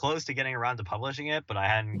was close to getting around to publishing it, but I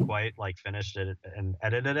hadn't quite like finished it and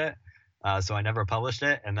edited it. So I never published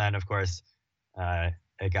it. And then of course,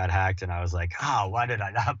 it got hacked, and I was like, "Oh, why did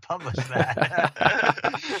I not publish that?"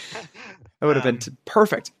 That would have been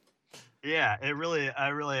perfect. Yeah, it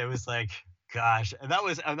was like, gosh, and that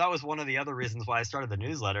was one of the other reasons why I started the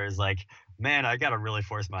newsletter. Is like, man, I got to really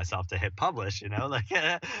force myself to hit publish. Like,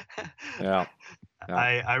 yeah.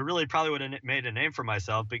 I really probably would have made a name for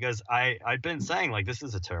myself because I'd been saying like this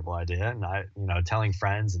is a terrible idea, and I telling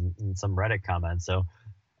friends and some Reddit comments. So,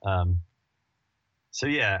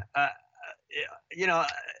 yeah.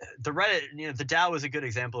 The Reddit, the DAO was a good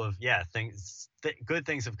example of, good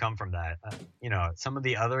things have come from that. Some of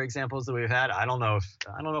the other examples that we've had, I don't know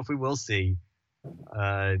if we will see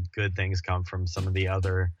good things come from some of the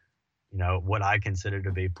other, what I consider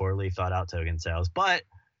to be poorly thought out token sales. But,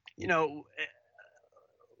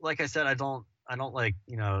 like I said, I don't like,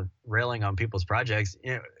 railing on people's projects.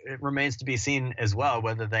 It remains to be seen as well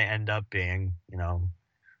whether they end up being,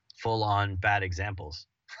 full on bad examples.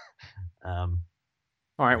 All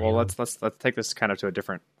right. Well, let's take this kind of to a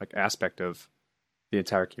different like aspect of the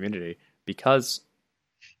entire community, because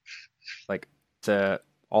like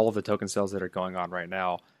all of the token sales that are going on right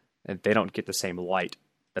now, and they don't get the same light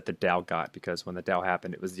that the DAO got, because when the DAO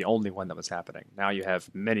happened, it was the only one that was happening. Now you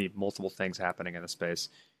have multiple things happening in the space.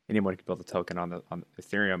 Anyone can build a token on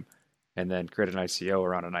Ethereum and then create an ICO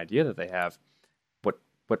around an idea that they have.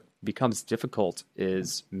 What becomes difficult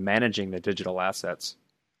is managing the digital assets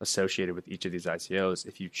associated with each of these ICOs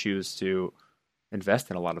if you choose to invest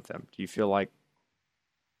in a lot of them. Do you feel like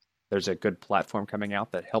there's a good platform coming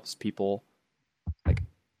out that helps people like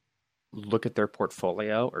look at their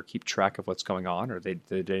portfolio or keep track of what's going on, or they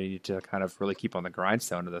need to kind of really keep on the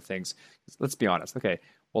grindstone of the things? Let's be honest. Okay,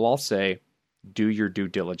 well, I'll say do your due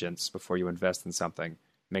diligence before you invest in something.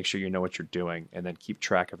 Make sure you know what you're doing, and then keep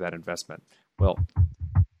track of that investment. Well,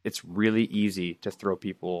 it's really easy to throw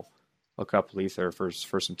people a couple ether for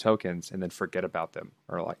some tokens and then forget about them,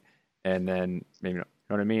 and then maybe, you know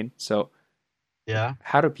what I mean? So yeah,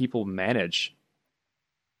 how do people manage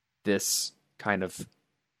this kind of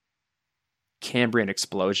Cambrian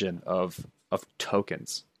explosion of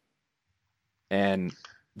tokens and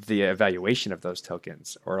the evaluation of those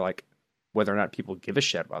tokens, or like whether or not people give a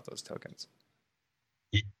shit about those tokens?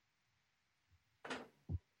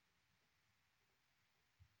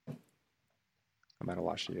 I might have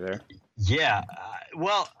lost you there. Yeah.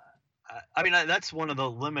 Well, I mean, that's one of the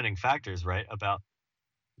limiting factors, right?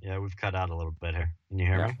 Yeah, we've cut out a little bit here. Can you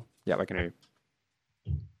hear me? Yeah, I can hear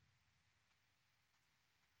you.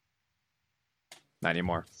 Not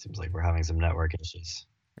anymore. Seems like we're having some network issues.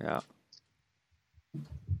 Yeah.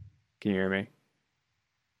 Can you hear me?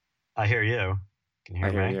 I hear you. Can you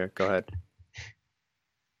hear me? I hear you. Go ahead.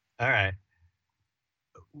 All right.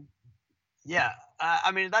 Yeah.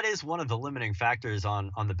 I mean, that is one of the limiting factors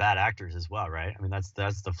on the bad actors as well, right? I mean, that's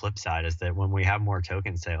the flip side, is that when we have more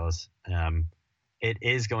token sales, it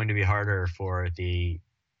is going to be harder for I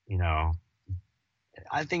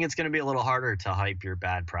think it's going to be a little harder to hype your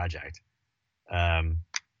bad project.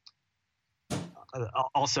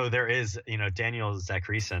 Also, there is, Daniel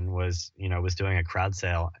Zachariason was doing a crowd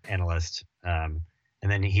sale analyst, and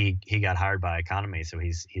then he got hired by Economy, so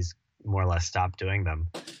he's more or less stopped doing them.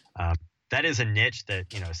 That is a niche that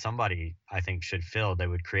somebody I think should fill. They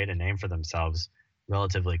would create a name for themselves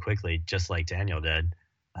relatively quickly, just like Daniel did.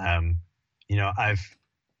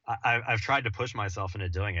 I've tried to push myself into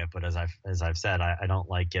doing it, but as I've said, I don't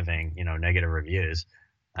like giving negative reviews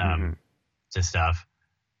to stuff.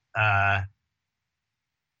 Yeah,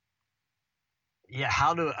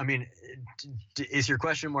 is your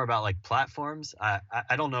question more about like platforms?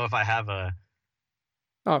 I don't know if I have a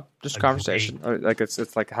just a conversation. Like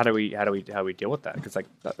it's like how do we deal with that? Because like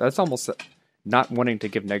that's almost not wanting to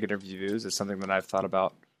give negative reviews is something that I've thought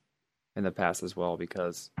about in the past as well.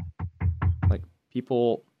 Because like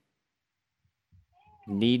people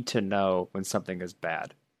need to know when something is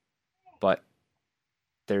bad, but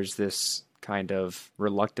there's this kind of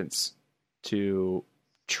reluctance to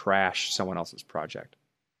trash someone else's project.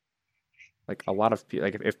 Like a lot of people,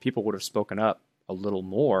 like if people would have spoken up a little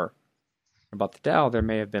more about the DAO, there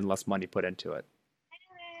may have been less money put into it.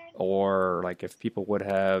 Or like if people would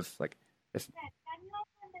have like if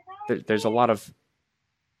there's a lot of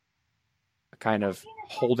kind of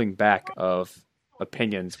holding back of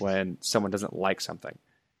opinions when someone doesn't like something.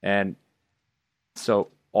 And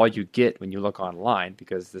so all you get when you look online,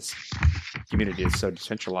 because this community is so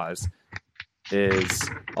decentralized, is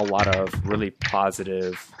a lot of really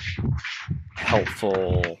positive,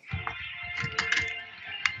 helpful.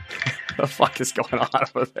 What the fuck is going on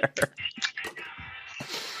over there?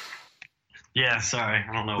 Yeah, sorry,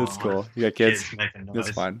 I don't know. That's cool. You got kids? Making noise.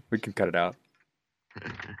 That's fine. We can cut it out.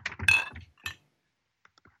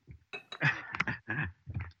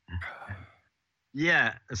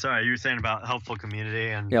 Yeah, sorry, you were saying about helpful community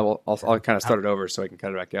and Yeah, well, I'll kind of start it over so I can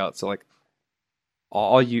cut it back out. So like,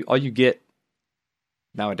 all you get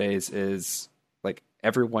nowadays is like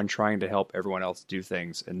everyone trying to help everyone else do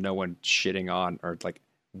things, and no one shitting on or like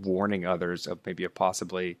warning others of maybe a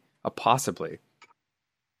possibly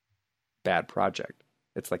bad project.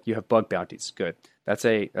 It's like you have bug bounties. Good. That's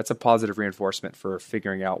a positive reinforcement for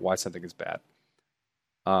figuring out why something is bad.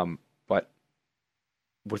 But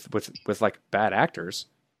with like bad actors,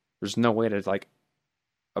 there's no way to like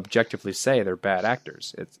objectively say they're bad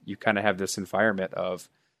actors. It's you kind of have this environment of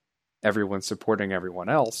everyone supporting everyone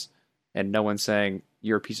else, and no one saying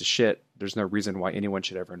you're a piece of shit. There's no reason why anyone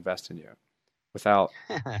should ever invest in you. Without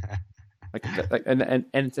and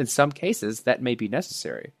in some cases that may be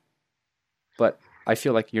necessary, but I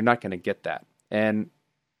feel like you're not going to get that, and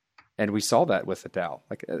we saw that with the DAO.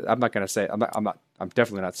 Like I'm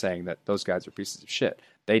definitely not saying that those guys are pieces of shit.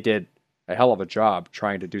 They did a hell of a job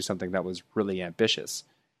trying to do something that was really ambitious,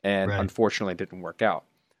 and unfortunately didn't work out.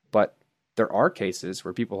 But there are cases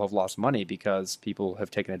where people have lost money because people have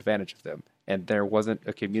taken advantage of them, and there wasn't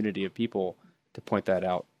a community of people to point that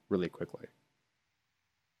out really quickly.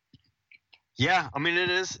 Yeah, I mean it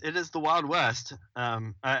is the Wild West.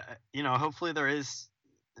 Hopefully there is.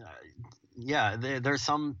 There's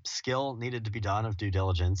some skill needed to be done of due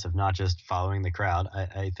diligence, of not just following the crowd.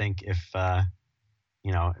 I think if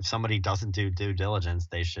somebody doesn't do due diligence,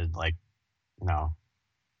 they should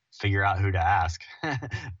figure out who to ask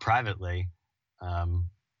privately,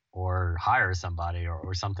 or hire somebody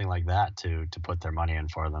or something like that to put their money in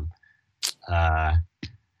for them. I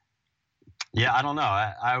don't know.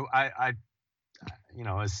 I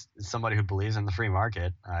as somebody who believes in the free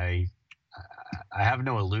market, I have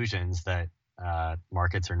no illusions that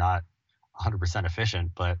markets are not 100%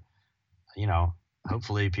 efficient, but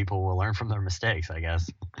hopefully people will learn from their mistakes, I guess.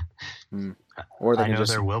 Or they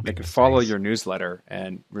can follow your newsletter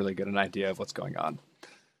and really get an idea of what's going on.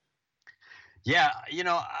 Yeah,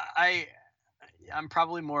 I'm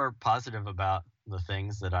probably more positive about the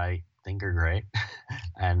things that I think are great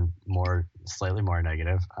and slightly more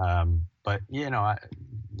negative. But you're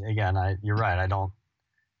right. I don't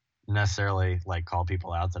necessarily call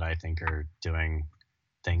people out that I think are doing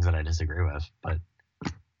things that I disagree with. But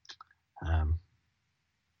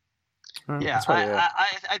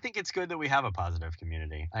I think it's good that we have a positive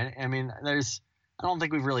community. I mean, I don't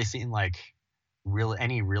think we've really seen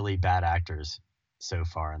any really bad actors so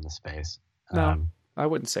far in the space. No, I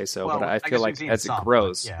wouldn't say so, but I feel like as it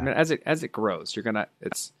grows, I mean, as it grows,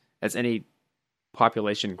 as any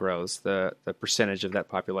population grows, the percentage of that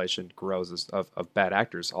population grows of bad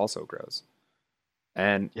actors also grows.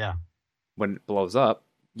 And when it blows up,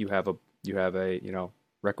 you have a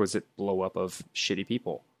requisite blow up of shitty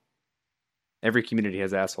people. Every community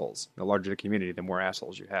has assholes. The larger the community, the more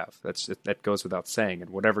assholes you have. That goes without saying,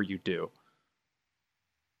 and whatever you do.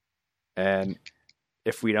 And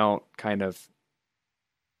if we don't kind of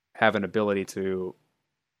have an ability to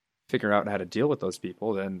figure out how to deal with those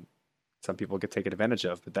people, then some people get taken advantage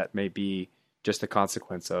of. But that may be just a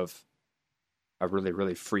consequence of a really,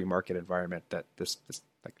 really free market environment that this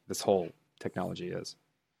whole technology is.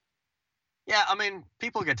 Yeah, I mean,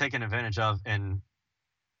 people get taken advantage of in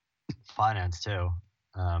finance too.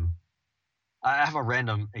 I have a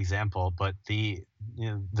random example, but the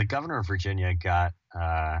governor of Virginia got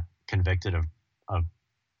convicted of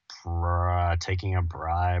taking a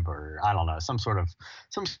bribe, or I don't know, some sort of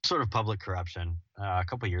public corruption a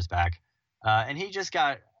couple years back, and he just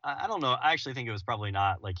got, I don't know, I actually think it was probably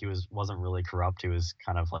not like wasn't really corrupt. He was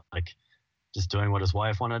kind of like just doing what his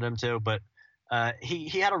wife wanted him to, but he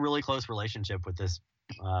had a really close relationship with this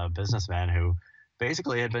businessman who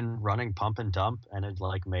basically had been running pump and dump and had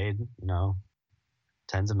like made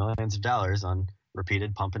tens of millions of dollars on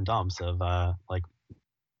repeated pump and dumps of like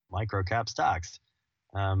micro cap stocks.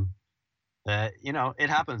 It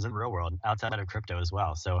happens in the real world outside of crypto as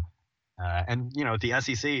well. So, and the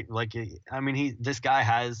SEC, like, I mean, this guy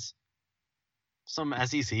has some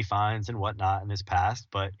SEC fines and whatnot in his past,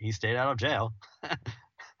 but he stayed out of jail.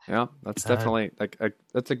 Yeah, that's definitely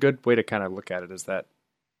that's a good way to kind of look at it, is that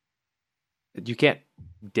you can't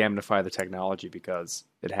damnify the technology because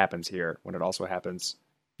it happens here when it also happens,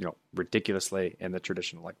 ridiculously in the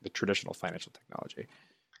traditional financial technology.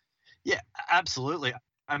 Yeah, absolutely.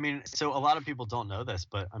 I mean, so a lot of people don't know this,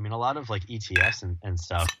 but I mean, a lot of like ETFs and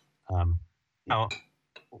stuff,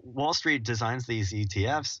 Wall Street designs these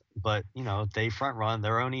ETFs, but they front run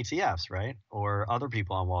their own ETFs, right? Or other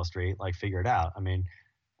people on Wall Street like figure it out. I mean,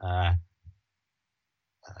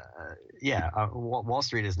 Wall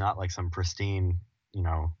Street is not like some pristine,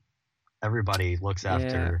 everybody looks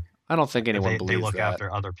after. I don't think anyone believes they look that.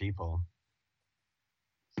 after other people.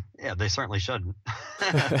 Yeah, they certainly shouldn't.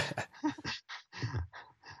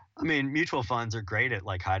 I mean, mutual funds are great at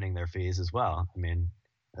like hiding their fees as well. I mean,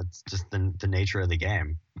 that's just the nature of the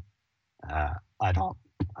game. I don't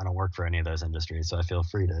work for any of those industries, so I feel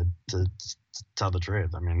free to tell the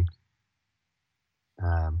truth. I mean,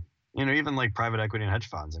 even like private equity and hedge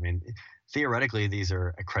funds. I mean, theoretically, these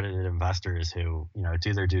are accredited investors who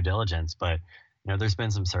do their due diligence, but there's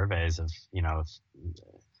been some surveys of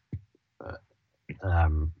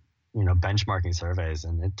benchmarking surveys,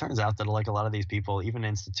 and it turns out that like a lot of these people, even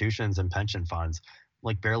institutions and pension funds,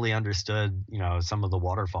 like barely understood some of the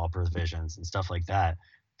waterfall provisions and stuff like that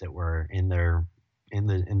were in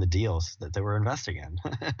the deals that they were investing in.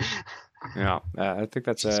 Yeah, I think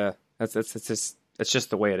that's just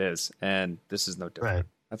the way it is, and this is no different. Right.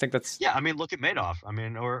 I think that's I mean, look at Madoff. I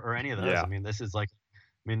mean, or any of those. Yeah. I mean, this is like,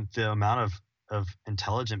 the amount of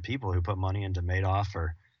intelligent people who put money into Madoff,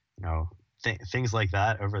 or things like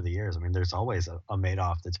that over the years. I mean, there's always a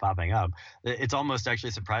Madoff that's popping up. It's almost actually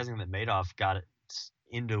surprising that Madoff got it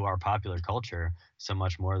into our popular culture so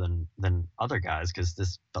much more than other guys, because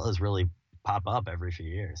this does really pop up every few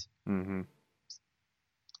years. Mm-hmm.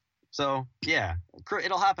 So yeah,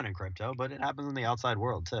 it'll happen in crypto, but it happens in the outside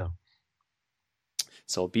world too.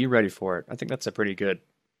 So be ready for it. I think that's a pretty good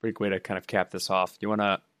way to kind of cap this off. You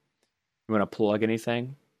wanna plug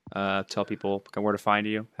anything? Tell people where to find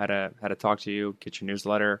you, how to talk to you, get your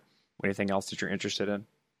newsletter, anything else that you're interested in.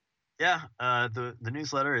 Yeah, the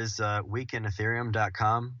newsletter is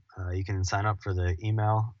weekinathereum.com. You can sign up for the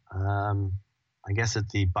email. I guess at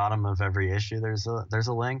the bottom of every issue there's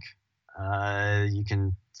a link. You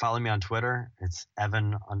can follow me on Twitter. It's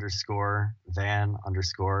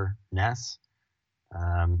Evan_Van_Ness.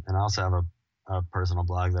 And I also have a personal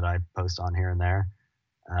blog that I post on here and there,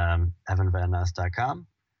 evanvanness.com.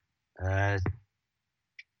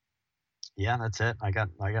 Yeah, that's it. I got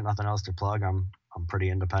nothing else to plug. I'm pretty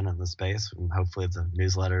independent in the space, and hopefully the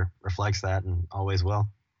newsletter reflects that, and always will.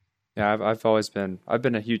 Yeah, I've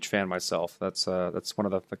been a huge fan myself. That's one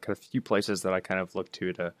of the kind of few places that I kind of look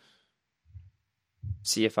to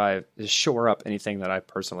see if I shore up anything that I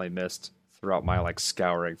personally missed throughout my like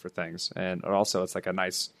scouring for things. And also it's like a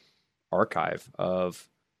nice archive of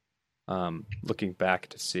looking back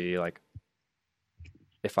to see like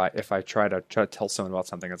if I try to tell someone about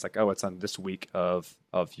something, it's like, oh, it's on this week of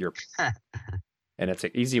your and it's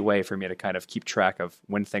an easy way for me to kind of keep track of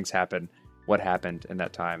when things happen, what happened in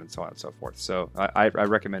that time, and so on and so forth. So I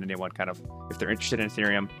recommend anyone kind of, if they're interested in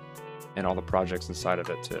Ethereum and all the projects inside of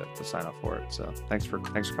it, to sign up for it. So thanks for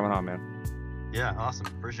coming on, man. Yeah, awesome.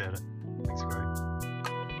 Appreciate it. Thanks, Greg.